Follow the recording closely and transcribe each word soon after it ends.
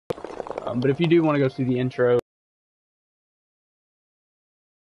But if you do want to go see the intro,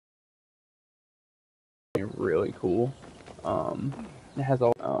 really cool. It has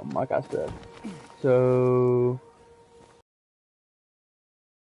all, like I said. So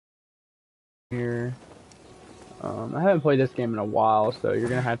here, I haven't played this game in a while, so you're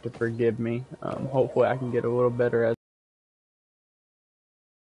gonna have to forgive me. Hopefully, I can get a little better at.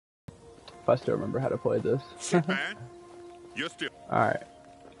 If I still remember how to play this. Shit, man. You're still. All right.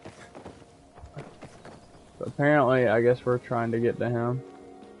 So apparently, I guess we're trying to get to him.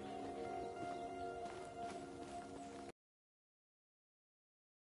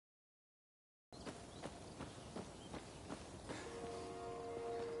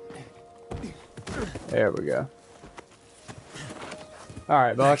 There we go.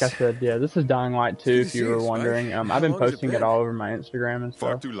 Alright, but like I said, yeah, this is Dying Light 2, if you were wondering. I've been posting it all over my Instagram and stuff.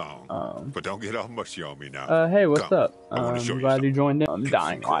 Far too long, but don't get all mushy on me now. Hey, what's up? I'm glad you joined in.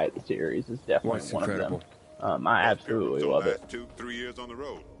 Dying Light series is definitely one of them. I absolutely love it. 2-3 years on the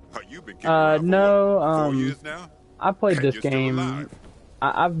road. You've been no, 4 years now? I played this game.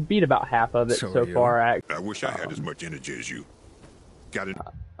 I've beat about half of it so far. I wish I had as much energy as you. Got it.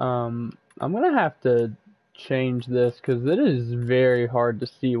 I'm gonna have to change this because it is very hard to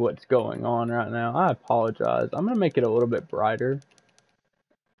see what's going on right now. I apologize. I'm gonna make it a little bit brighter.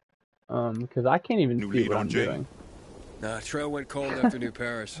 Because I can't even see what I'm doing. Nah, trail went cold after New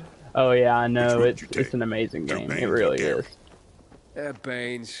Paris. Oh yeah, I know. It's an amazing game. It really is. Yeah,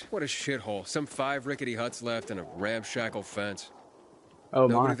 Baines. What a shithole. Some 5 rickety huts left and a ramshackle fence. Oh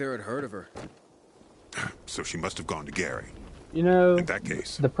my. Nobody there had heard of her. So she must have gone to Gary. You know, in that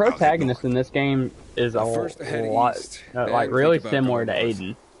case, the protagonist in this game is a lot, like really similar to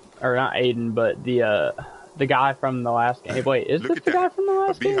Aiden, or not Aiden, but the guy from the last game. Wait, is this the guy from the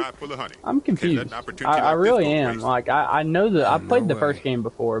last game? I'm confused. I really am. Like I know that I played the first game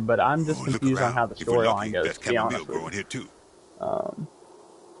before, but I'm just confused on how the storyline goes. To be honest with you.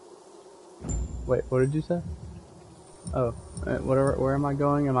 Wait, what did you say? Oh, whatever. Where am I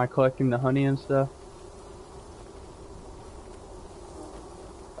going? Am I collecting the honey and stuff?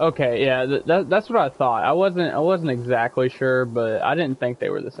 Okay, yeah, that's what I thought. I wasn't exactly sure, but I didn't think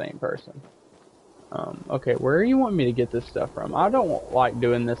they were the same person. Okay, where do you want me to get this stuff from? I don't like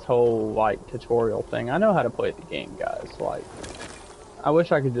doing this whole like tutorial thing. I know how to play the game, guys. Like, I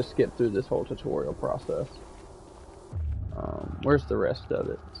wish I could just skip through this whole tutorial process. Where's the rest of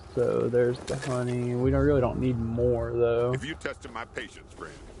it? So there's the honey. We really don't need more though. If you tested my patience,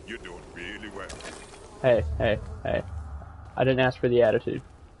 friend, you're doing really well. Hey, I didn't ask for the attitude.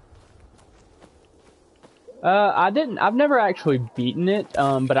 I've never actually beaten it,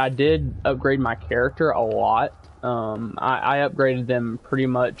 but I did upgrade my character a lot. I upgraded them pretty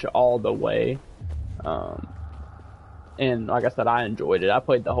much all the way. And like I said, I enjoyed it. I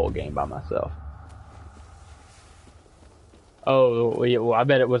played the whole game by myself. Oh, yeah, well, I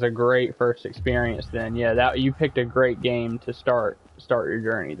bet it was a great first experience then. Yeah, you picked a great game to start your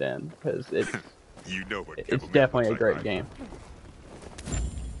journey then, because it's it's definitely a great game.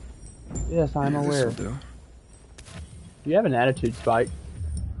 Yes, I'm aware. You have an attitude, Spike.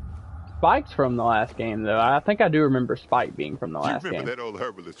 Spike's from the last game, though. I think I do remember Spike being from the last game. You remember that old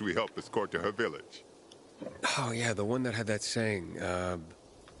herbalist we helped escort to her village? Oh, yeah, the one that had that saying,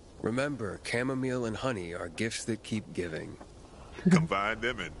 remember, chamomile and honey are gifts that keep giving. Combine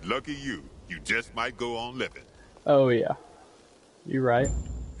them and lucky you just might go on living. Oh, yeah. You're right.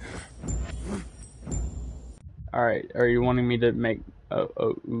 Alright, are you wanting me to make...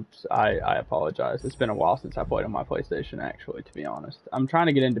 Oh, oops, I apologize. It's been a while since I played on my PlayStation, actually, to be honest. I'm trying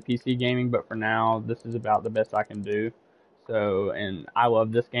to get into PC gaming, but for now, this is about the best I can do. So, and I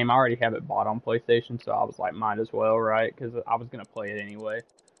love this game. I already have it bought on PlayStation, so I was like, might as well, right? Because I was going to play it anyway.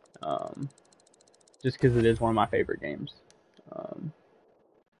 Just because it is one of my favorite games.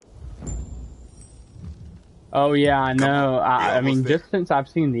 Oh yeah, I know. I mean, just since I've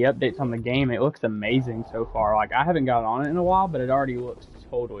seen the updates on the game, it looks amazing so far. Like, I haven't got on it in a while, but it already looks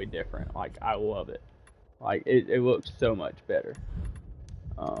totally different. Like, I love it. Like, it looks so much better.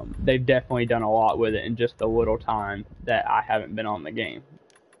 They've definitely done a lot with it in just the little time that I haven't been on the game.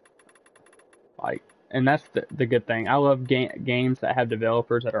 Like, and that's the good thing. I love games that have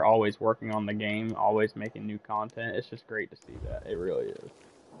developers that are always working on the game, always making new content. It's just great to see that. It really is.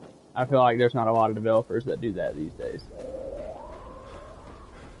 I feel like there's not a lot of developers that do that these days.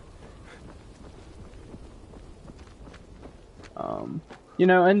 You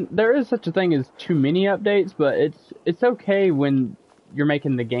know, and there is such a thing as too many updates, but it's okay when you're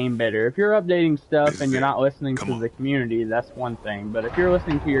making the game better. If you're updating stuff and you're not listening to the community, that's one thing. But if you're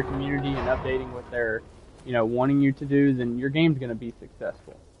listening to your community and updating what they're, you know, wanting you to do, then your game's going to be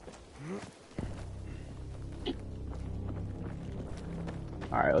successful.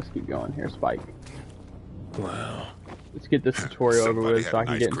 Alright, let's keep going here, Spike. Wow. Let's get this tutorial over with so I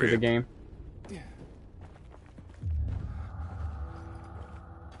can get into the game.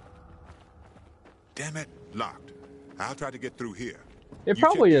 Damn it, locked. I'll try to get through here. It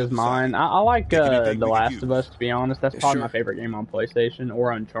probably is mine. I like The Last of Us, to be honest. That's probably my favorite game on PlayStation,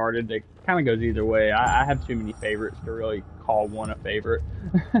 or Uncharted. It kind of goes either way. I have too many favorites to really call one a favorite.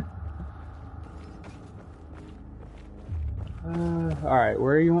 Alright,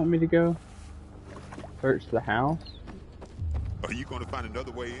 where do you want me to go? Search the house? Are you going to find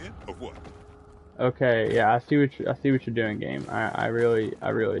another way in, or what? Okay, yeah, I see what you're doing, game. I really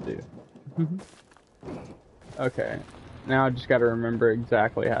do. Okay. Now I just gotta remember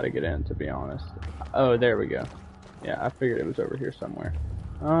exactly how to get in, to be honest. Oh, there we go. Yeah, I figured it was over here somewhere.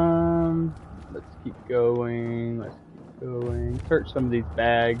 Let's keep going. Search some of these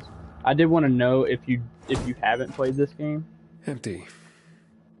bags. I did want to know if you haven't played this game. Empty.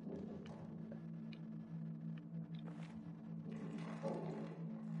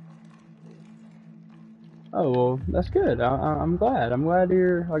 Oh, well, that's good. I'm glad. I'm glad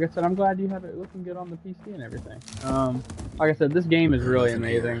you're, like I said, I'm glad you have it looking good on the PC and everything. Like I said, this game is really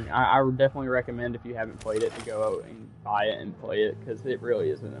amazing. I would definitely recommend, if you haven't played it, to go out and buy it and play it, because it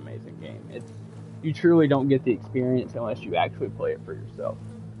really is an amazing game. You truly don't get the experience unless you actually play it for yourself.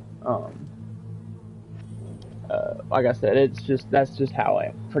 Like I said, that's just how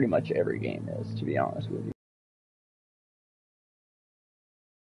pretty much every game is, to be honest with you.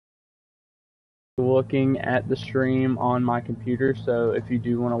 Looking at the stream on my computer, so if you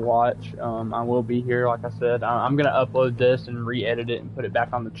do want to watch, I will be here. Like I said, I'm gonna upload this and re-edit it and put it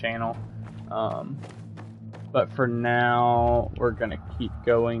back on the channel, but for now we're gonna keep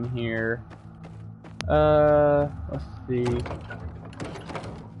going here. Let's see.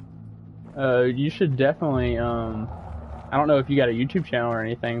 You should definitely, I don't know if you got a YouTube channel or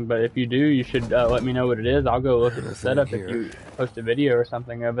anything, but if you do, you should let me know what it is. I'll go look at the setup if you post a video or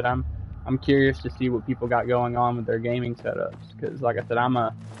something of it. I'm curious to see what people got going on with their gaming setups, because like I said, I'm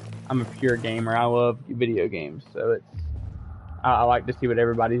a pure gamer. I love video games, so I like to see what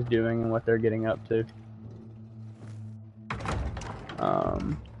everybody's doing and what they're getting up to.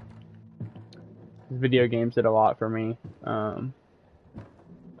 Video games did a lot for me.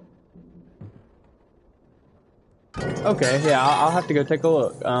 Okay, yeah, I'll have to go take a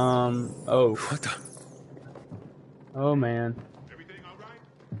look. Oh. What the? Oh man.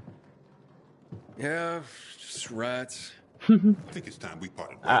 Yeah, just rats. I think it's time we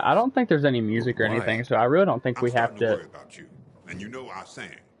parted. I don't think there's any music or anything, so I really don't think we have to. Worry about you, and you know our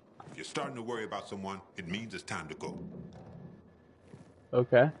saying: if you're starting to worry about someone, it means it's time to go.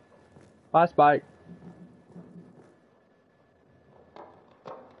 Okay. Bye, Spike.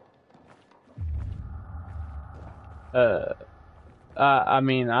 I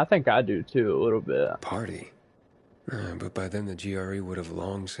mean, I think I do too, a little bit. Party. But by then the GRE would have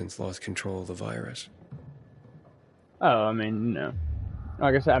long since lost control of the virus. Oh, I mean, no.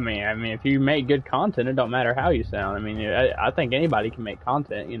 Like I said, I mean, if you make good content, it don't matter how you sound. I mean, I think anybody can make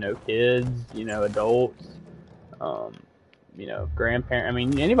content. You know, kids, you know, adults, you know, grandparents. I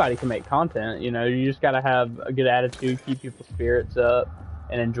mean, anybody can make content. You know, you just gotta have a good attitude, keep people's spirits up,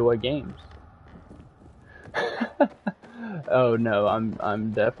 and enjoy games. Oh no,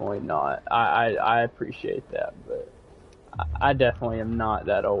 I'm definitely not. I appreciate that, but I definitely am not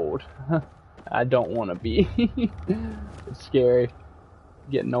that old. I don't want to be. It's scary,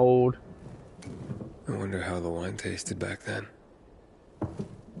 getting old. I wonder how the wine tasted back then.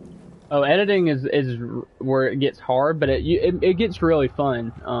 Oh, editing is where it gets hard, but it gets really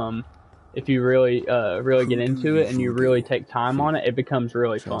fun. If you really get into it and you really take time on it, it becomes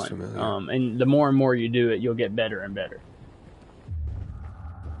really fun. And the more and more you do it, you'll get better and better.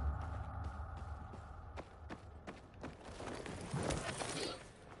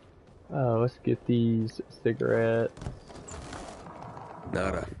 Oh, let's get these cigarettes.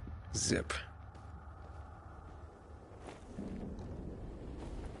 Nada. Zip.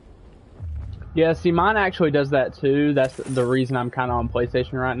 Yeah, see, mine actually does that too. That's the reason I'm kind of on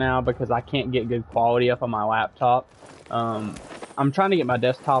PlayStation right now, because I can't get good quality up on my laptop. I'm trying to get my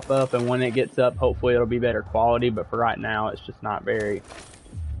desktop up, and when it gets up, hopefully it'll be better quality, but for right now, it's just not very,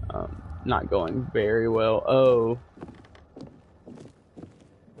 not going very well. Oh.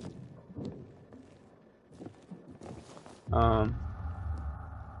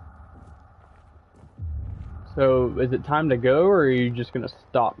 So is it time to go, or are you just gonna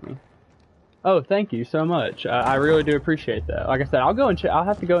stop me? Oh, thank you so much. I really do appreciate that. Like I said, I'll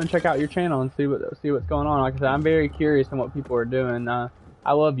have to go and check out your channel and see what's going on. Like I said, I'm very curious on what people are doing.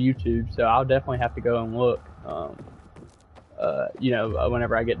 I love YouTube, so I'll definitely have to go and look. You know,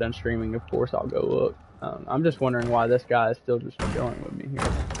 whenever I get done streaming, of course, I'll go look. I'm just wondering why this guy is still just chilling with me here.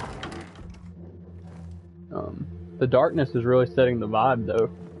 The darkness is really setting the vibe, though.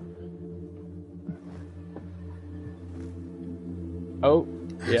 Oh,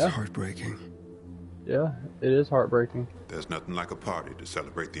 yeah. It's heartbreaking. Yeah, it is heartbreaking. There's nothing like a party to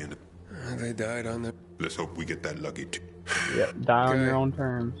celebrate the end of... They died on the... Let's hope we get that lucky too. Yep, die on your own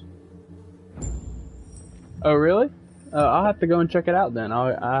terms. Oh, really? I'll have to go and check it out then.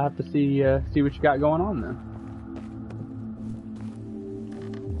 I'll have to see what you got going on then.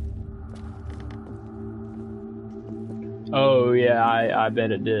 Oh yeah, I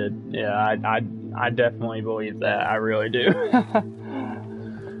bet it did. Yeah, I definitely believe that. I really do.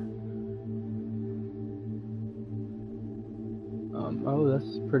 Oh,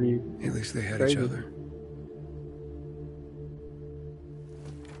 that's pretty. At least they had crazy. each other.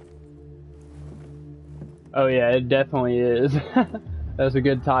 Oh yeah, it definitely is. That's a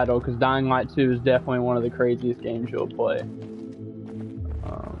good title, because Dying Light 2 is definitely one of the craziest games you'll play.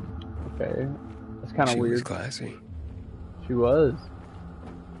 Okay, that's kind of weird. She was classy. She was.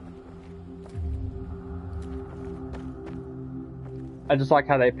 I just like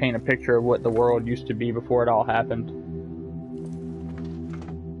how they paint a picture of what the world used to be before it all happened.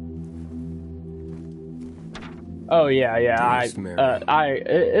 Oh yeah, yeah. It's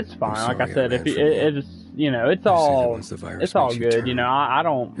fine. Sorry, like I said, if you. it's you know, it's all good. You know, I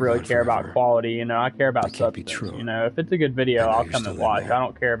don't really care about quality. You know, I care about substance. You know, if it's a good video, I'll come and watch. I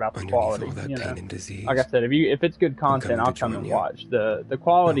don't care about the quality. You know, like I said, if it's good content, I'll come and watch. The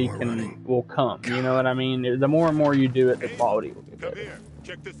quality will come. You know what I mean? The more and more you do it, the quality will get better. Come here,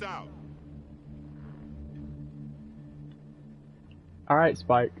 check this out. All right,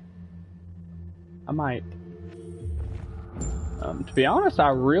 Spike. I might. To be honest, I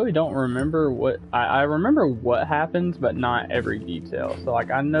really don't remember what... I remember what happens, but not every detail. So,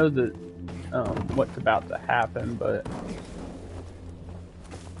 like, I know that what's about to happen, but...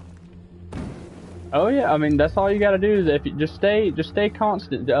 Oh, yeah, I mean, that's all you gotta do is if you just stay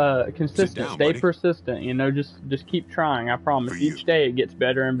constant, consistent, stay persistent, you know, just keep trying, I promise. Each day it gets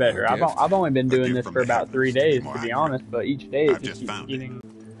better and better. I've only been doing this for about 3 days, to be honest, but each day it just keeps getting...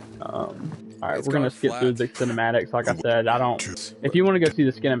 Alright, we're gonna skip through the cinematics. Like I said, if you want to go see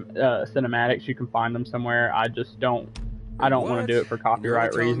the cinematics, you can find them somewhere. I don't want to do it for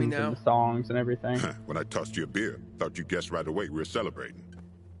copyright reasons and the songs and everything. When I tossed you a beer, thought you guessed right away we were celebrating.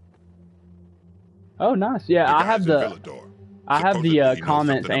 Oh, nice. Yeah, I have the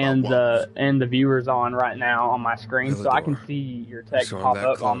comments and the viewers on right now on my screen, so I can see your text pop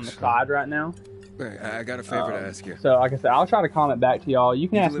up on the side right now. I got a favor to ask you. So, like I said, I'll try to comment back to y'all. You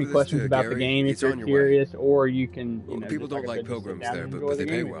can ask me questions about the game if you're curious, or you can, you know, people don't like pilgrims there, but they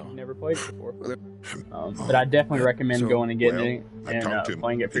pay well. You've never played it before. But I definitely recommend going and getting it and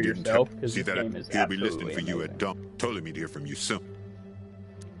playing it for yourself, because this game is he'll be listening absolutely for you amazing. at dump. Totally me to hear from you soon.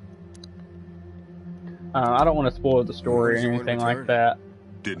 I don't want to spoil the story or anything like that.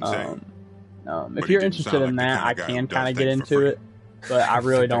 Didn't say. If you're interested in that, I can kind of get into it. But I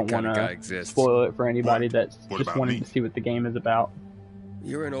really don't want to spoil it for anybody that's just wanting to see what the game is about.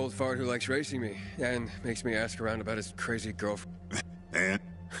 You're an old fart who likes racing me and makes me ask around about his crazy girlfriend. And?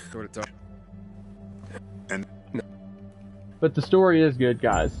 But the story is good,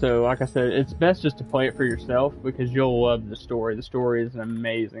 guys. So, like I said, it's best just to play it for yourself because you'll love the story. The story is an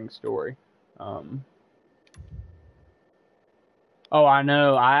amazing story. Oh, I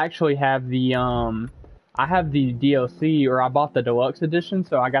know. I actually have the DLC, or I bought the deluxe edition,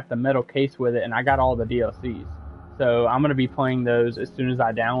 so I got the metal case with it, and I got all the DLCs. So I'm gonna be playing those as soon as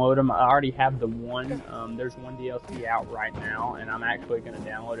I download them. I already have the one. There's one DLC out right now, and I'm actually gonna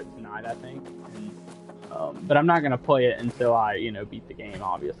download it tonight, I think. But I'm not gonna play it until I, beat the game,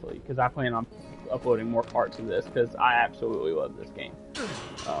 obviously, because I plan on uploading more parts of this because I absolutely love this game.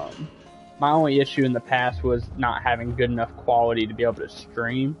 My only issue in the past was not having good enough quality to be able to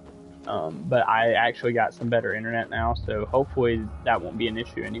stream. But I actually got some better internet now, so hopefully that won't be an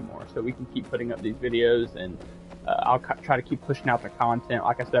issue anymore. So we can keep putting up these videos, and I'll try to keep pushing out the content.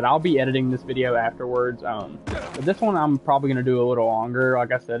 Like I said, I'll be editing this video afterwards. But this one I'm probably going to do a little longer.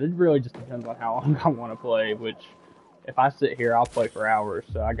 Like I said, it really just depends on how long I want to play, which if I sit here, I'll play for hours,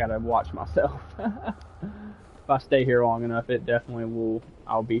 so I got to watch myself. If I stay here long enough, it definitely will.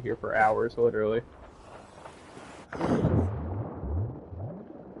 I'll be here for hours, literally.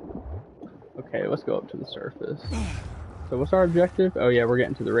 Okay, let's go up to the surface. So what's our objective? Oh yeah, we're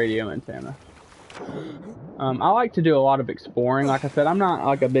getting to the radio antenna. I like to do a lot of exploring. Like I said, I'm not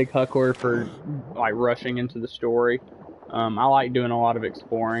like a big huckler for like rushing into the story. I like doing a lot of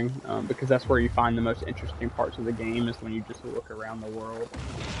exploring because that's where you find the most interesting parts of the game is when you just look around the world.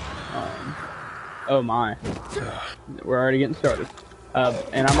 Oh my, we're already getting started.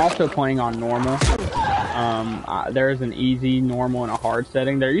 And I'm also playing on normal. There is an easy, normal, and a hard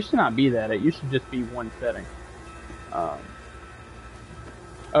setting. There used to not be that. It used to just be one setting.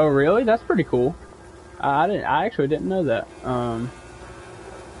 Oh really? That's pretty cool. I actually didn't know that.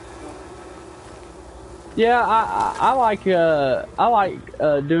 Yeah, I like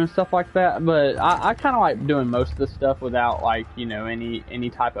doing stuff like that, but I kind of like doing most of the stuff without like any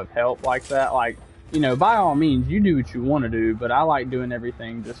type of help like that. Like by all means, you do what you want to do, but I like doing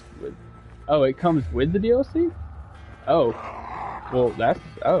everything just with. Oh, it comes with the DLC. Oh, well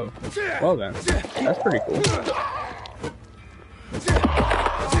well then, that's pretty cool.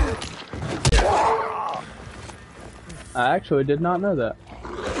 I actually did not know that.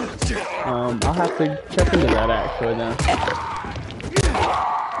 I'll have to check into that actually then.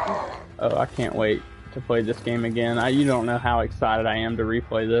 Oh, I can't wait to play this game again. You don't know how excited I am to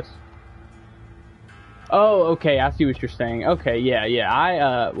replay this. Oh, okay, I see what you're saying. Okay,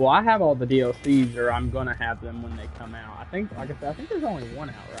 yeah. Well, I have all the DLCs, or I'm gonna have them when they come out. I think, like I said, I think there's only one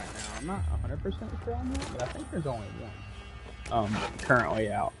out right now. I'm not 100% sure on that, but I think there's only one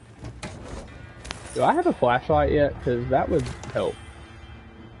currently out. Do I have a flashlight yet? Because that would help.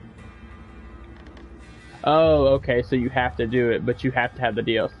 Oh, okay, so you have to do it, but you have to have the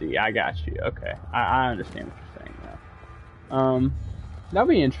DLC. I got you. Okay, I understand what you're saying now. That'll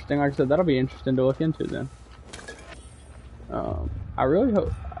be interesting. Like I said, that'll be interesting to look into then. I really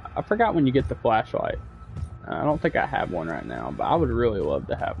hope. I forgot when you get the flashlight. I don't think I have one right now, but I would really love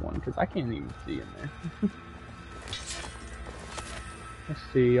to have one because I can't even see in there. Let's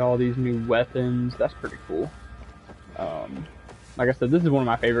see, all these new weapons. That's pretty cool. Like I said, this is one of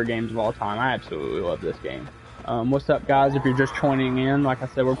my favorite games of all time. I absolutely love this game. What's up, guys? If you're just joining in, like I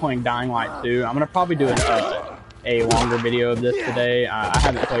said, we're playing Dying Light 2. I'm going to probably do a longer video of this today. I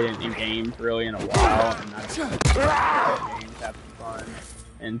haven't played any games really in a while, and I just play games, have some fun,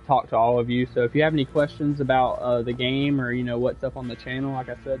 and talk to all of you. So if you have any questions about the game or, what's up on the channel, like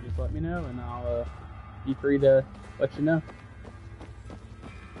I said, just let me know, and I'll be free to let you know.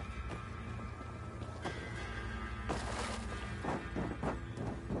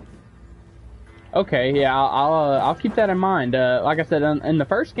 Okay, yeah, I'll keep that in mind. Like I said, in the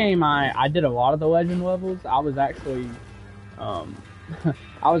first game, I did a lot of the legend levels. I was actually, I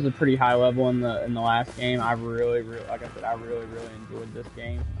was a pretty high level in the last game. I really, like I said, I really enjoyed this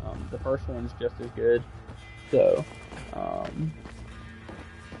game. The first one's just as good. So,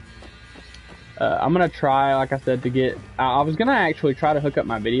 I'm gonna try, like I said, to get. I was gonna actually try to hook up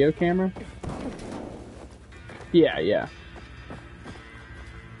my video camera. Yeah.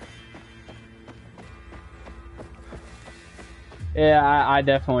 Yeah, I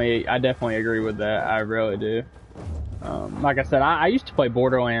definitely agree with that. I really do. Like I said, I used to play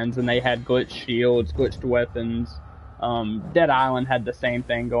Borderlands, and they had glitched shields, glitched weapons. Dead Island had the same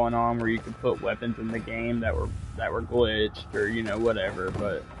thing going on, where you could put weapons in the game that were glitched or whatever.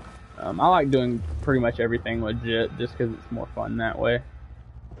 But I like doing pretty much everything legit, just because it's more fun that way.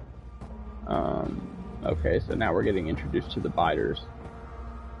 Okay, so now we're getting introduced to the biters.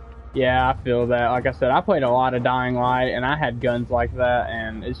 Yeah, I feel that. Like I said, I played a lot of Dying Light, and I had guns like that,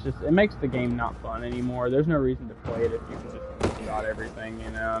 and it makes the game not fun anymore. There's no reason to play it if you can just one-shot everything,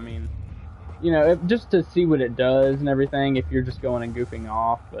 I mean, just to see what it does and everything, if you're just going and goofing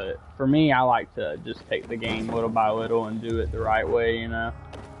off. But for me, I like to just take the game little by little and do it the right way,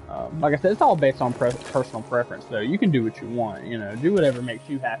 Like I said, it's all based on personal preference, though. You can do what you want, do whatever makes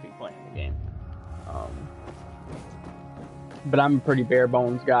you happy playing the game. But I'm a pretty bare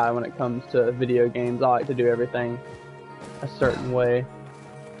bones guy when it comes to video games. I like to do everything a certain way.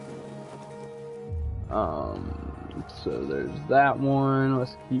 So there's that one.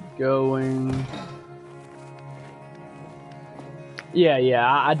 Let's keep going. Yeah,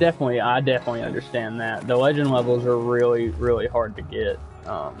 I definitely understand that. The legend levels are really hard to get.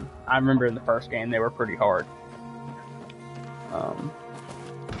 I remember in the first game they were pretty hard.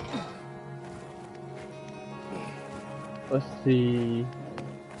 Let's see.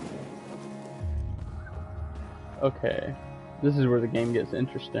 Okay, this is where the game gets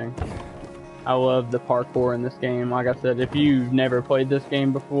interesting. I love the parkour in this game. Like I said, if you've never played this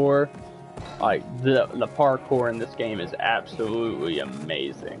game before, like the parkour in this game is absolutely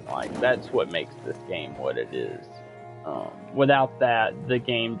amazing. Like that's what makes this game what it is. Without that, the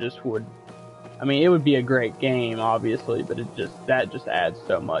game just would. I mean, it would be a great game, obviously, but that just adds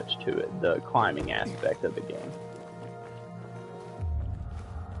so much to it. The climbing aspect of the game.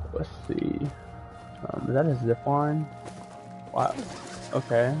 Let's see. Is that a zip line? Wow.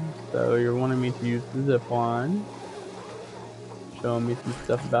 Okay, so you're wanting me to use the zip line. Showing me some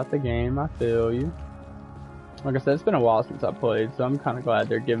stuff about the game, I feel you. Like I said, it's been a while since I played, so I'm kind of glad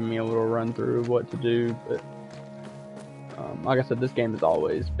they're giving me a little run through of what to do, but like I said, this game has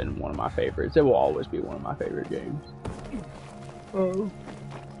always been one of my favorites. It will always be one of my favorite games.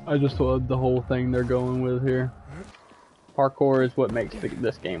 I just love the whole thing they're going with here. Parkour is what makes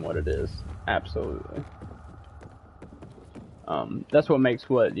this game what it is. Absolutely. That's what makes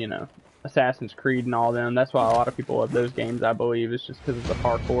Assassin's Creed and all them. That's why a lot of people love those games, I believe. It's just because of the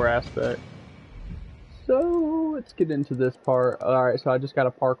parkour aspect. So, let's get into this part. Alright, so I just got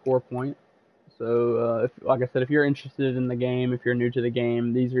a parkour point. So, like I said, if you're interested in the game, if you're new to the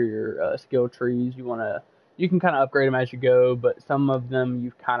game, these are your skill trees. You can kind of upgrade them as you go, but some of them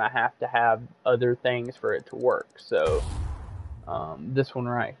you kind of have to have other things for it to work. So, this one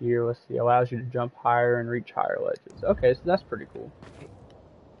right here, let's see, allows you to jump higher and reach higher ledges. Okay, so that's pretty cool.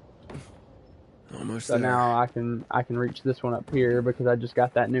 Almost so there. Now I can reach this one up here because I just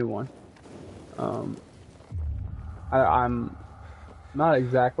got that new one. I'm not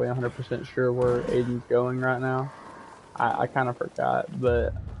exactly 100% sure where Aiden's going right now. I kind of forgot,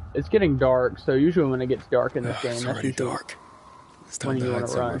 but it's getting dark. So usually when it gets dark in this game, that's usually dark. It's time to hide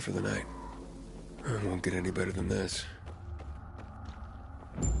somewhere for the night. It won't get any better than this.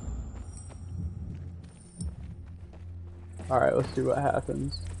 All right, let's see what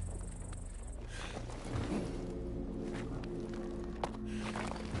happens.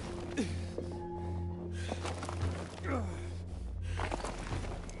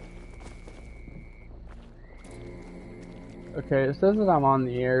 Okay, it says that I'm on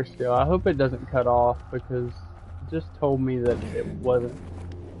the air still. I hope it doesn't cut off because it just told me that it wasn't.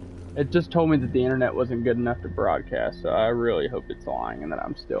 It just told me that the internet wasn't good enough to broadcast, so I really hope it's lying and that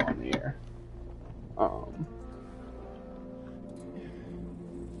I'm still on the air.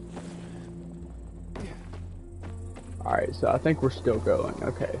 Alright, so I think we're still going.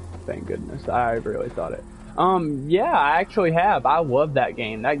 Okay, thank goodness. I really thought it. Yeah, I actually have. I love that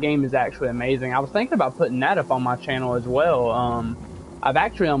game. That game is actually amazing. I was thinking about putting that up on my channel as well. I've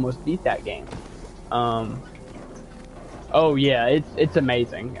actually almost beat that game. Oh yeah, it's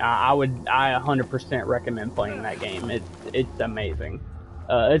amazing. I 100% recommend playing that game. It's amazing.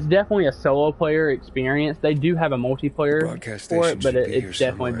 It's definitely a solo player experience. They do have a multiplayer for it, but it's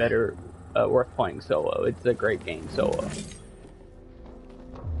definitely better worth playing solo. It's a great game solo.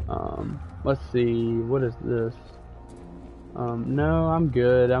 Let's see, what is this? No, I'm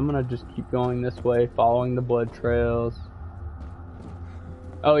good. I'm gonna just keep going this way, following the blood trails.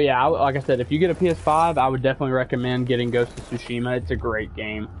 Oh yeah, like I said, if you get a PS5, I would definitely recommend getting Ghost of Tsushima. It's a great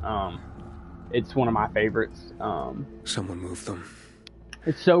game. It's one of my favorites. Someone moved them.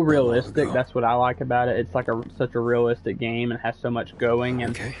 It's so realistic. That's what I like about it. It's like such a realistic game and has so much going.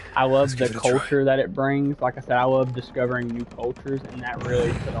 And I love the culture that it brings. Like I said, I love discovering new cultures, and that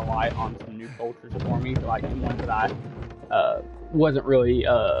really put a light on some new cultures for me. Like ones that I wasn't really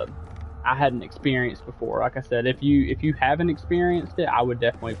I hadn't experienced before. Like I said, if you haven't experienced it, I would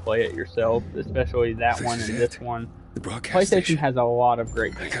definitely play it yourself, especially that one and this one. The broadcast PlayStation station has a lot of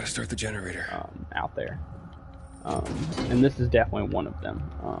great games. I gotta start the generator out there. And this is definitely one of them.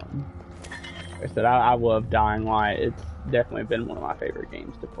 Like I said, I love Dying Light. It's definitely been one of my favorite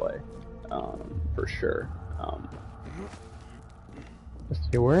games to play, for sure. Let's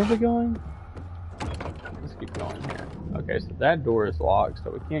see, where are we going? Let's keep going here. Okay, so that door is locked,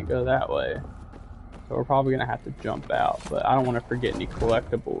 so we can't go that way. So we're probably gonna have to jump out, but I don't want to forget any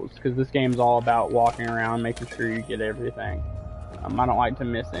collectibles, because this game's all about walking around, making sure you get everything. I don't like to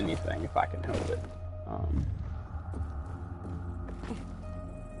miss anything if I can help it.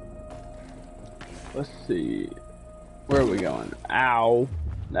 Let's see. Where are we going? Ow.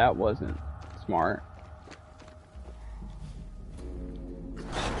 That wasn't smart.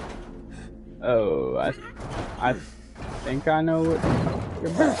 Oh, I think I know what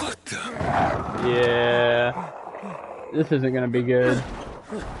you're about. What the? Yeah. This isn't gonna be good.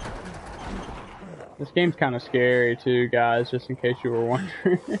 This game's kind of scary too, guys, just in case you were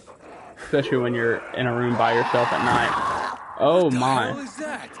wondering. Especially when you're in a room by yourself at night. Oh my. What the hell is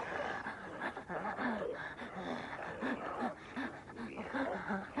that?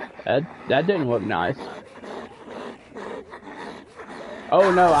 That didn't look nice.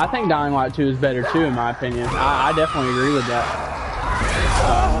 Oh no, I think Dying Light 2 is better too, in my opinion. I definitely agree with that.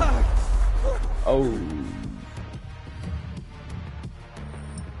 Oh.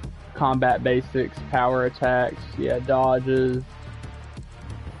 Combat basics, power attacks, yeah, dodges.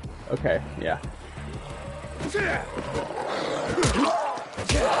 Okay, yeah.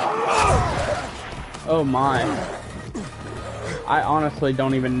 Oh my. I honestly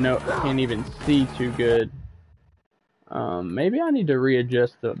don't even know, can't even see too good. Maybe I need to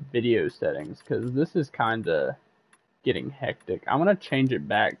readjust the video settings, because this is kind of getting hectic. I'm going to change it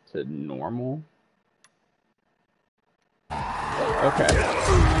back to normal. Okay.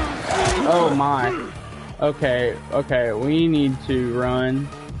 Oh my. Okay, okay, we need to run.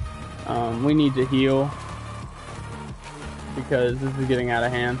 We need to heal. Because this is getting out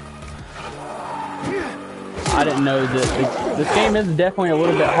of hand. I didn't know that this game is definitely a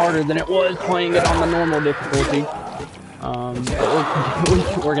little bit harder than it was playing it on the normal difficulty.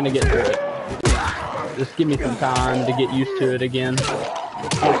 But we're gonna get through it. Just give me some time to get used to it again.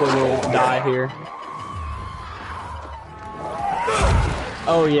 Hopefully we won't die here.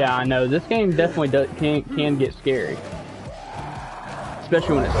 Oh yeah, I know. This game definitely can get scary.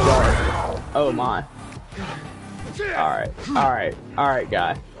 Especially when it's dark. Oh my. Alright,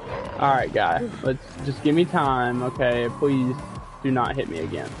 guy. Alright, guy. Let's just give me time, okay? Please do not hit me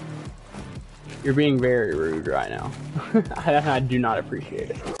again. You're being very rude right now. I do not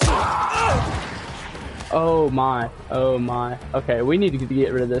appreciate it. Oh my. Oh my. Okay, we need to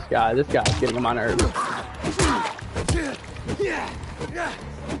get rid of this guy. This guy's getting on my nerves.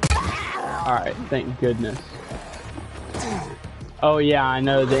 Alright, thank goodness. Oh yeah, I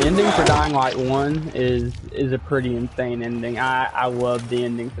know. The ending for Dying Light 1 is a pretty insane ending. I love the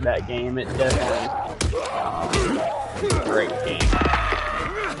ending for that game. It definitely is a great game.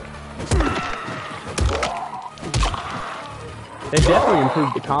 They definitely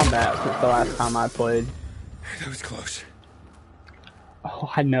improved the combat since the last time I played. That was close. Oh,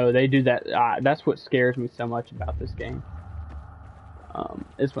 I know. They do that. That's what scares me so much about this game.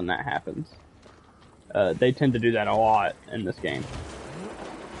 Is when that happens. They tend to do that a lot in this game.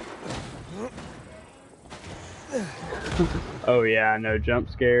 Oh yeah, no jump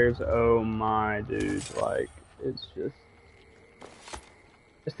scares. Oh my, dude. Like, it's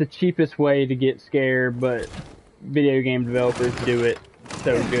the cheapest way to get scared, but video game developers do it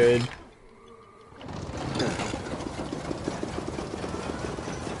so good.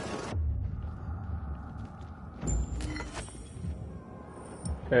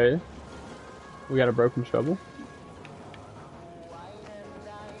 Okay. We got a broken shovel.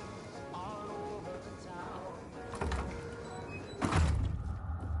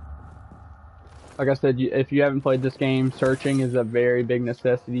 Like I said, if you haven't played this game, searching is a very big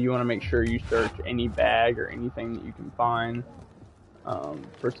necessity. You want to make sure you search any bag or anything that you can find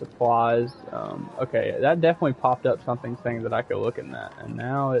for supplies. Okay, that definitely popped up something saying that I could look in that, and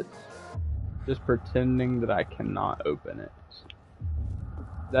now it's just pretending that I cannot open it.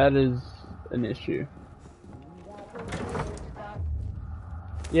 That is an issue.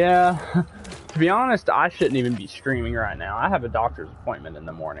 Yeah, to be honest, I shouldn't even be streaming right now. I have a doctor's appointment in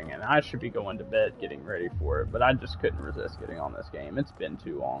the morning, and I should be going to bed getting ready for it, but I just couldn't resist getting on this game. It's been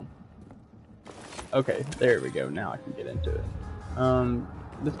too long. Okay, there we go. Now I can get into it.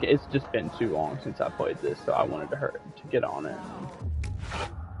 It's just been too long since I played this, so I wanted to get on it.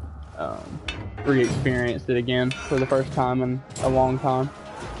 Re-experience it again for the first time in a long time.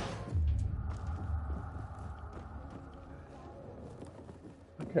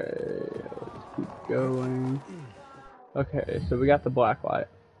 Okay, let's keep going. Okay, so we got the black light.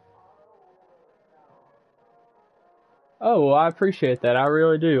 Oh, well, I appreciate that. I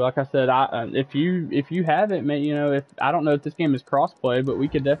really do. Like I said, if you haven't, you know, if I don't know if this game is crossplay, but we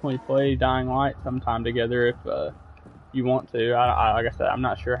could definitely play Dying Light sometime together if you want to. Like I said, I'm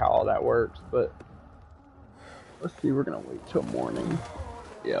not sure how all that works, but let's see. We're gonna wait till morning.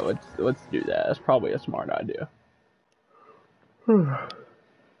 Yeah, let's do that. That's probably a smart idea.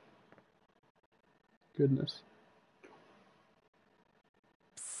 Goodness.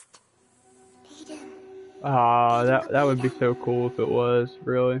 Ah, that would be so cool if it was,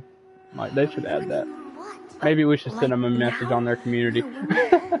 really. Like, they should add that. Maybe we should send them a message on their community.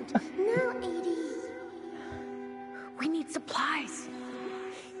 We need supplies.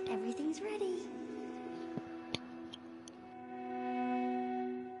 Everything's ready.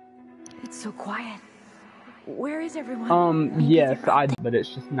 It's so quiet. Where is everyone? Yes, but it's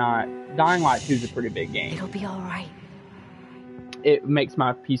just not. Dying Light 2 is a pretty big game. It'll be alright. It makes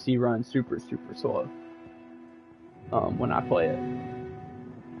my PC run super, super slow. When I play it.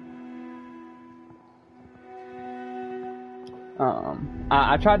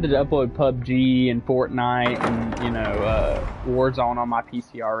 I tried to upload PUBG and Fortnite and, you know, Warzone on my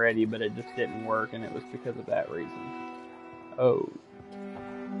PC already, but it just didn't work, and it was because of that reason. Oh.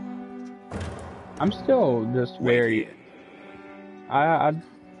 I'm still just very...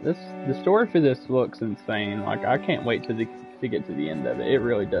 the story for this looks insane. Like, I can't wait to to get to the end of it. It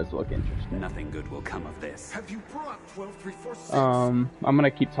really does look interesting. Nothing good will come of this. Have you brought 12346? I'm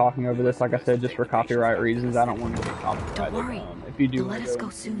gonna keep talking over this, like I said, just for copyright reasons. I don't want to get copyrighted. Don't worry. If you do They'll want let to us go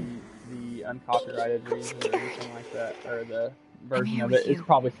go soon. the uncopyrighted version or anything like that, or the version here of with it, it's you.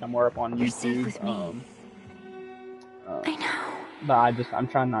 probably somewhere up on You're YouTube. safe with me. I know. But I'm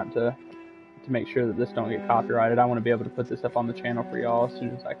trying not to make sure that this don't get copyrighted. I want to be able to put this up on the channel for y'all as soon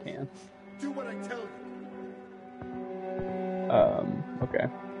as I can. Do what I tell you. Okay.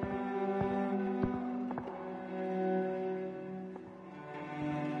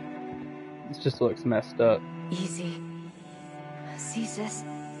 This just looks messed up. Easy. See, sis?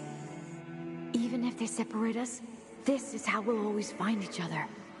 Even if they separate us, this is how we'll always find each other.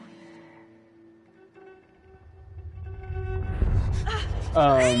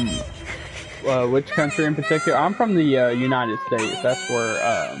 Which country in particular? I'm from the United States. That's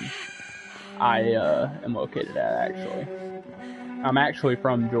where I am located at, actually. I'm actually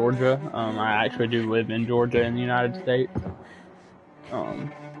from Georgia. I actually do live in Georgia in the United States.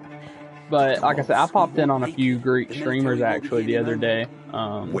 But like I said, I popped in on a few Greek streamers actually the other day.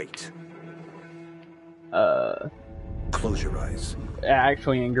 Wait. Close your eyes.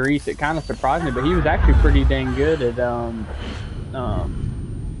 Actually in Greece, it kind of surprised me, but he was actually pretty dang good at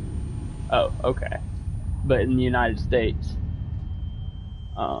oh, okay. But in the United States.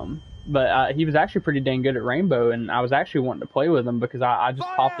 But he was actually pretty dang good at Rainbow, and I was actually wanting to play with him because I just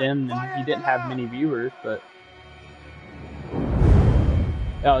popped in and he didn't have many viewers, but...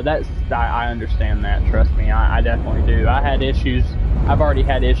 Oh, I understand that, trust me, I definitely do. I've already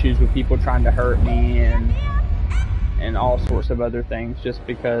had issues with people trying to hurt me and all sorts of other things just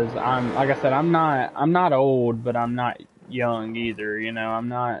because like I said, I'm not old, but I'm not young either, you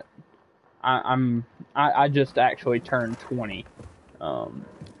know, I just actually turned 20.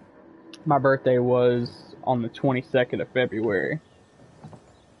 My birthday was on the 22nd of February.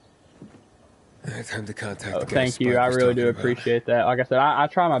 Time to contact Oh, thank you. I really do appreciate that. Like I said, I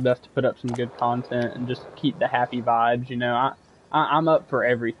try my best to put up some good content and just keep the happy vibes, you know. I'm up for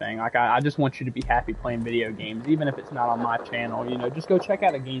everything. Like, I just want you to be happy playing video games, even if it's not on my channel, you know. Just go check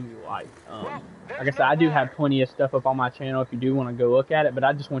out a game you like. Like I said, I do have plenty of stuff up on my channel if you do want to go look at it, but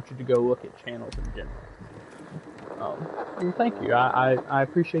I just want you to go look at channels in general. Well, thank you. I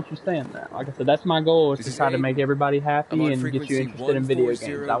appreciate you saying that. Like I said, that's my goal, is to try to make everybody happy and get you interested in video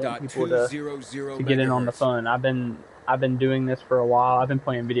games. I want people to get in on the fun. I've been doing this for a while. I've been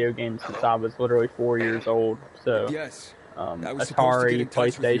playing video games since I was literally 4 years old. So, Atari,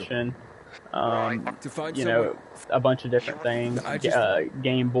 PlayStation, you know, a bunch of different things.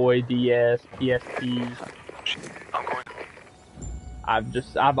 Game Boy, DS, PSP.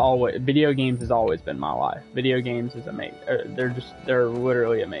 Video games has always been my life. Video games is amazing. They're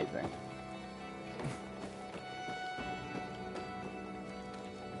literally amazing.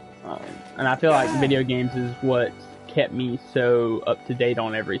 And I feel like video games is what kept me so up to date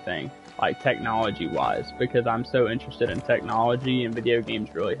on everything, like technology wise, because I'm so interested in technology, and video games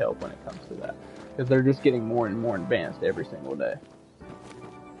really help when it comes to that, because they're just getting more and more advanced every single day.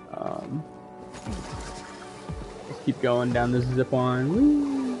 Let's keep going down this zip line.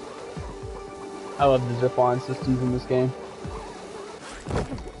 Woo. I love the zip line systems in this game.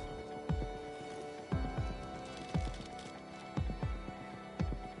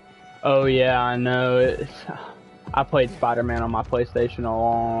 Oh yeah, I know. I played Spider-Man on my PlayStation a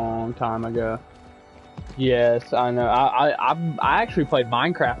long time ago. Yes, I know. I actually played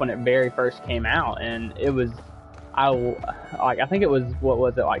Minecraft when it very first came out, and it was, I think it was, what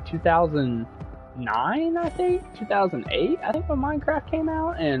was it, like 2009, I think? 2008, I think, when Minecraft came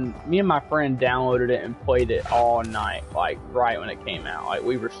out, and me and my friend downloaded it and played it all night, like, right when it came out. Like,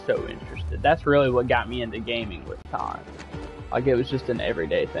 we were so interested. That's really what got me into gaming with time. Like, it was just an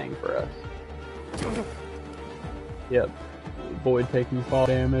everyday thing for us. Yep. Void taking fall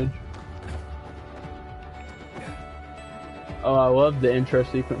damage. Oh, I love the intro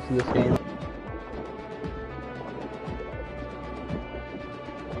sequence of this game.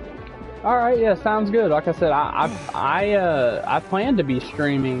 Alright, yeah, sounds good. Like I said, I plan to be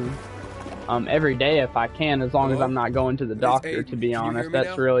streaming every day if I can, as long as I'm not going to the doctor, to be honest.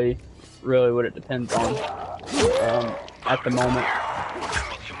 That's really what it depends on at the moment.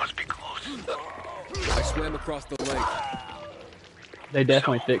 You must be close. I swam across the lake. They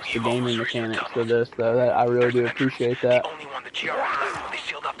definitely fixed the gaming mechanics for this, though. I really do appreciate that. Only one the GR left. They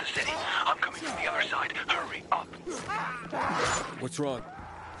sealed up the city. I'm coming from the other side. Hurry up. What's wrong?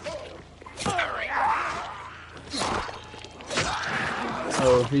 Hurry.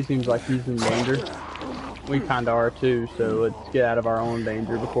 Oh, he seems like he's in danger. We kinda are too, so let's get out of our own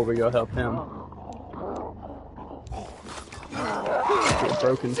danger before we go help him.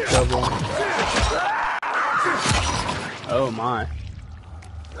 broken shovel. Oh my.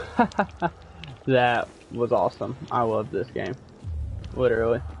 That was awesome. I love this game.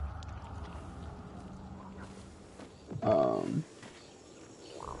 Literally.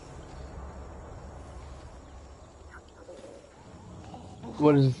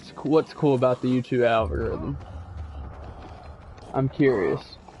 What's cool about the YouTube algorithm? I'm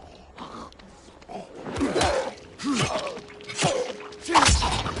curious.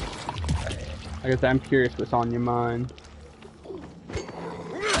 I guess I'm curious what's on your mind.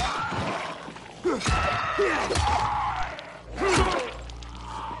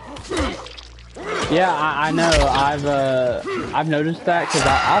 Yeah, I know. I've noticed that because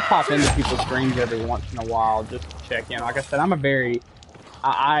I'll pop into people's streams every once in a while just to check in. Like I said, I'm a very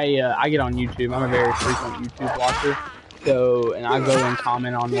I get on YouTube. I'm a very frequent YouTube watcher. So, and I go and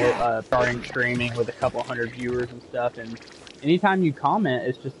comment on starting streaming with a couple hundred viewers and stuff. And anytime you comment,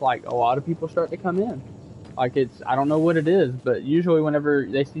 it's just like a lot of people start to come in. Like I don't know what it is, but usually whenever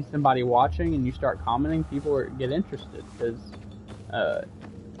they see somebody watching and you start commenting, people get interested because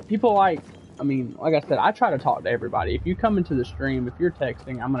people like I said, I try to talk to everybody. If you come into the stream, if you're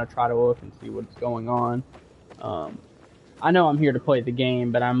texting, I'm gonna try to look and see what's going on. I know I'm here to play the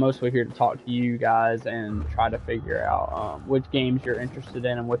game, but I'm mostly here to talk to you guys and try to figure out which games you're interested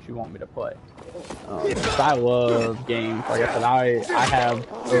in and what you want me to play. I love games. Like I said, I have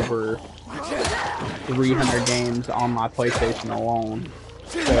over 300 games on my PlayStation alone,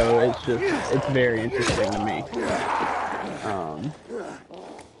 so it's very interesting to me.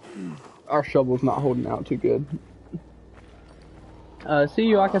 Our shovel's not holding out too good. See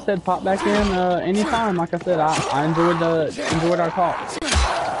you, like I said, pop back in anytime. Like I said, I enjoyed our talk.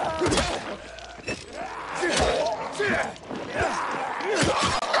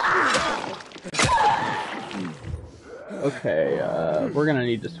 Okay, we're gonna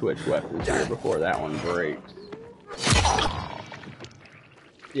need to switch weapons here before that one breaks.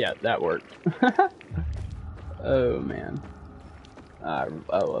 Yeah, that worked. Oh man, I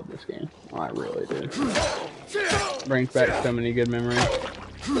love this game. I really do. Brings back so many good memories.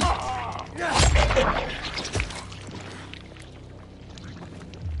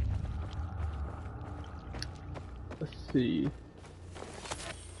 Let's see.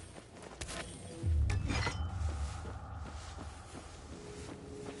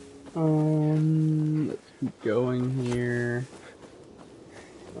 Let's keep going here.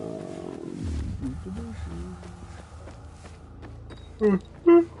 Going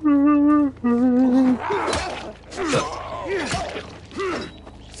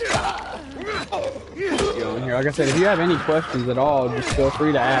here. Like I said, if you have any questions at all, just feel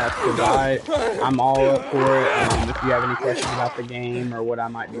free to ask, because I'm all up for it. If you have any questions about the game or what I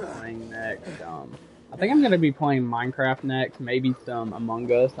might be playing next, I think I'm going to be playing Minecraft next, maybe some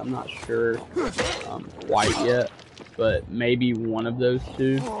Among Us. I'm not sure quite yet, but maybe one of those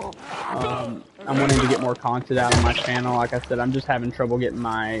two. I'm wanting to get more content out of my channel. Like I said, I'm just having trouble getting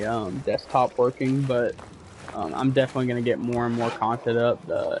my desktop working, but I'm definitely going to get more and more content up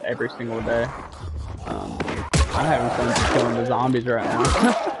every single day. I'm having fun killing the zombies right now.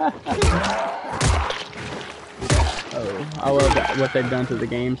 Oh, I love what they've done to the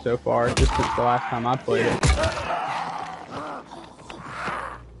game so far, just since the last time I played it.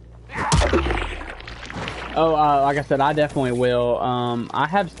 Oh, like I said, I definitely will. I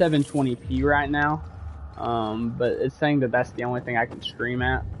have 720p right now, but it's saying that that's the only thing I can stream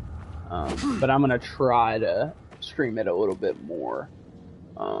at. But I'm gonna try to stream it a little bit more.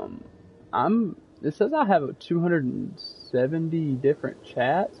 It says I have 270 different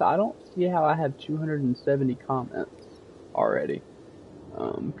chats. I don't see how I have 270 comments already.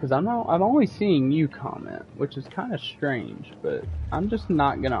 Because I'm only seeing you comment, which is kind of strange, but I'm just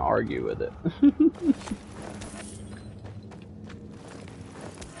not gonna argue with it.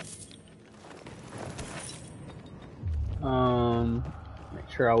 Make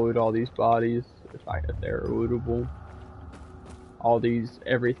sure I loot all these bodies if they're lootable. All these,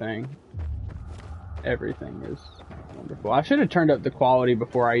 everything is wonderful. I should have turned up the quality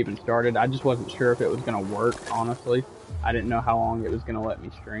before I even started. I just wasn't sure if it was gonna work, honestly. I didn't know how long it was gonna let me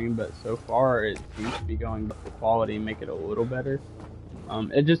stream, but so far it seems to be going up the quality and make it a little better.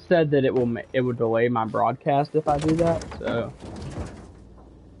 It just said that it would delay my broadcast if I do that, so.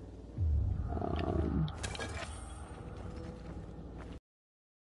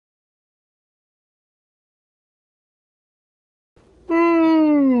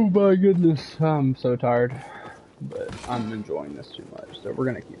 Oh my goodness, I'm so tired, but I'm enjoying this too much, so we're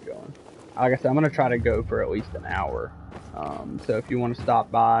gonna keep going. Like I said, I'm gonna try to go for at least an hour. So if you want to stop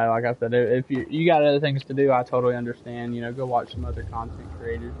by, like I said, if you got other things to do, I totally understand. You know, go watch some other content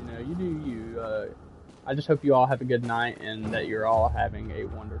creators. You know, you do you. I just hope you all have a good night and that you're all having a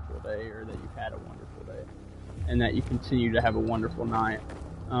wonderful day, or that you've had a wonderful day, and that you continue to have a wonderful night.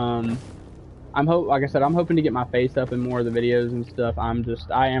 Like I said, I'm hoping to get my face up in more of the videos and stuff.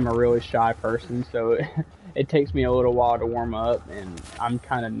 I am a really shy person, so it takes me a little while to warm up, and I'm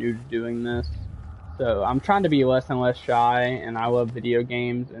kind of new to doing this. So I'm trying to be less and less shy, and I love video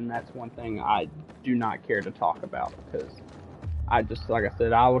games, and that's one thing I do not care to talk about, because like I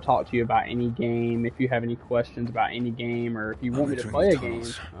said, I will talk to you about any game. If you have any questions about any game, or if you want me to play a game,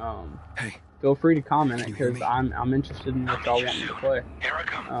 feel free to comment it, because I'm interested in what y'all want me to play.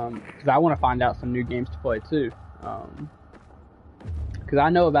 Because I want to find out some new games to play too. Because I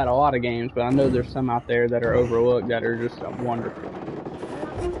know about a lot of games, but I know there's some out there that are overlooked that are just wonderful.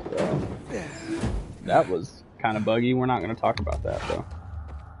 So, that was kind of buggy. We're not going to talk about that though,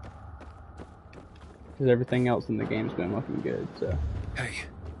 because everything else in the game's been looking good. So. Hey,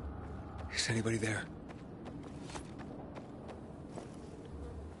 is anybody there?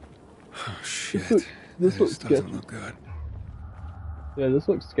 Oh shit! This looks doesn't sketchy. look good. Yeah, this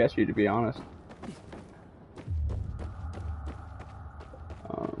looks sketchy, to be honest.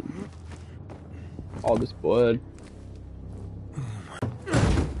 All this blood.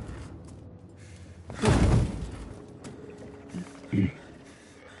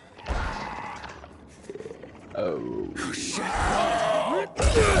 Oh shit!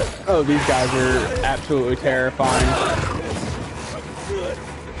 Oh, these guys are absolutely terrifying.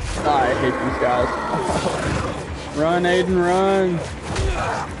 I hate these guys. Run, Aiden, run!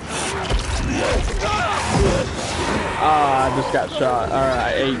 Ah, I just got shot.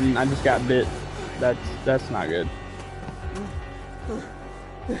 Alright, Aiden, I just got bit. That's not good.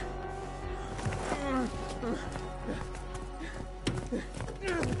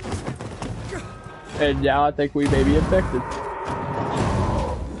 And now I think we may be infected.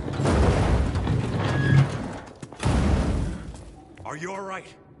 Are you alright?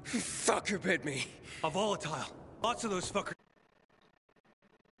 Fucker bit me. A volatile. Lots of those fuckers.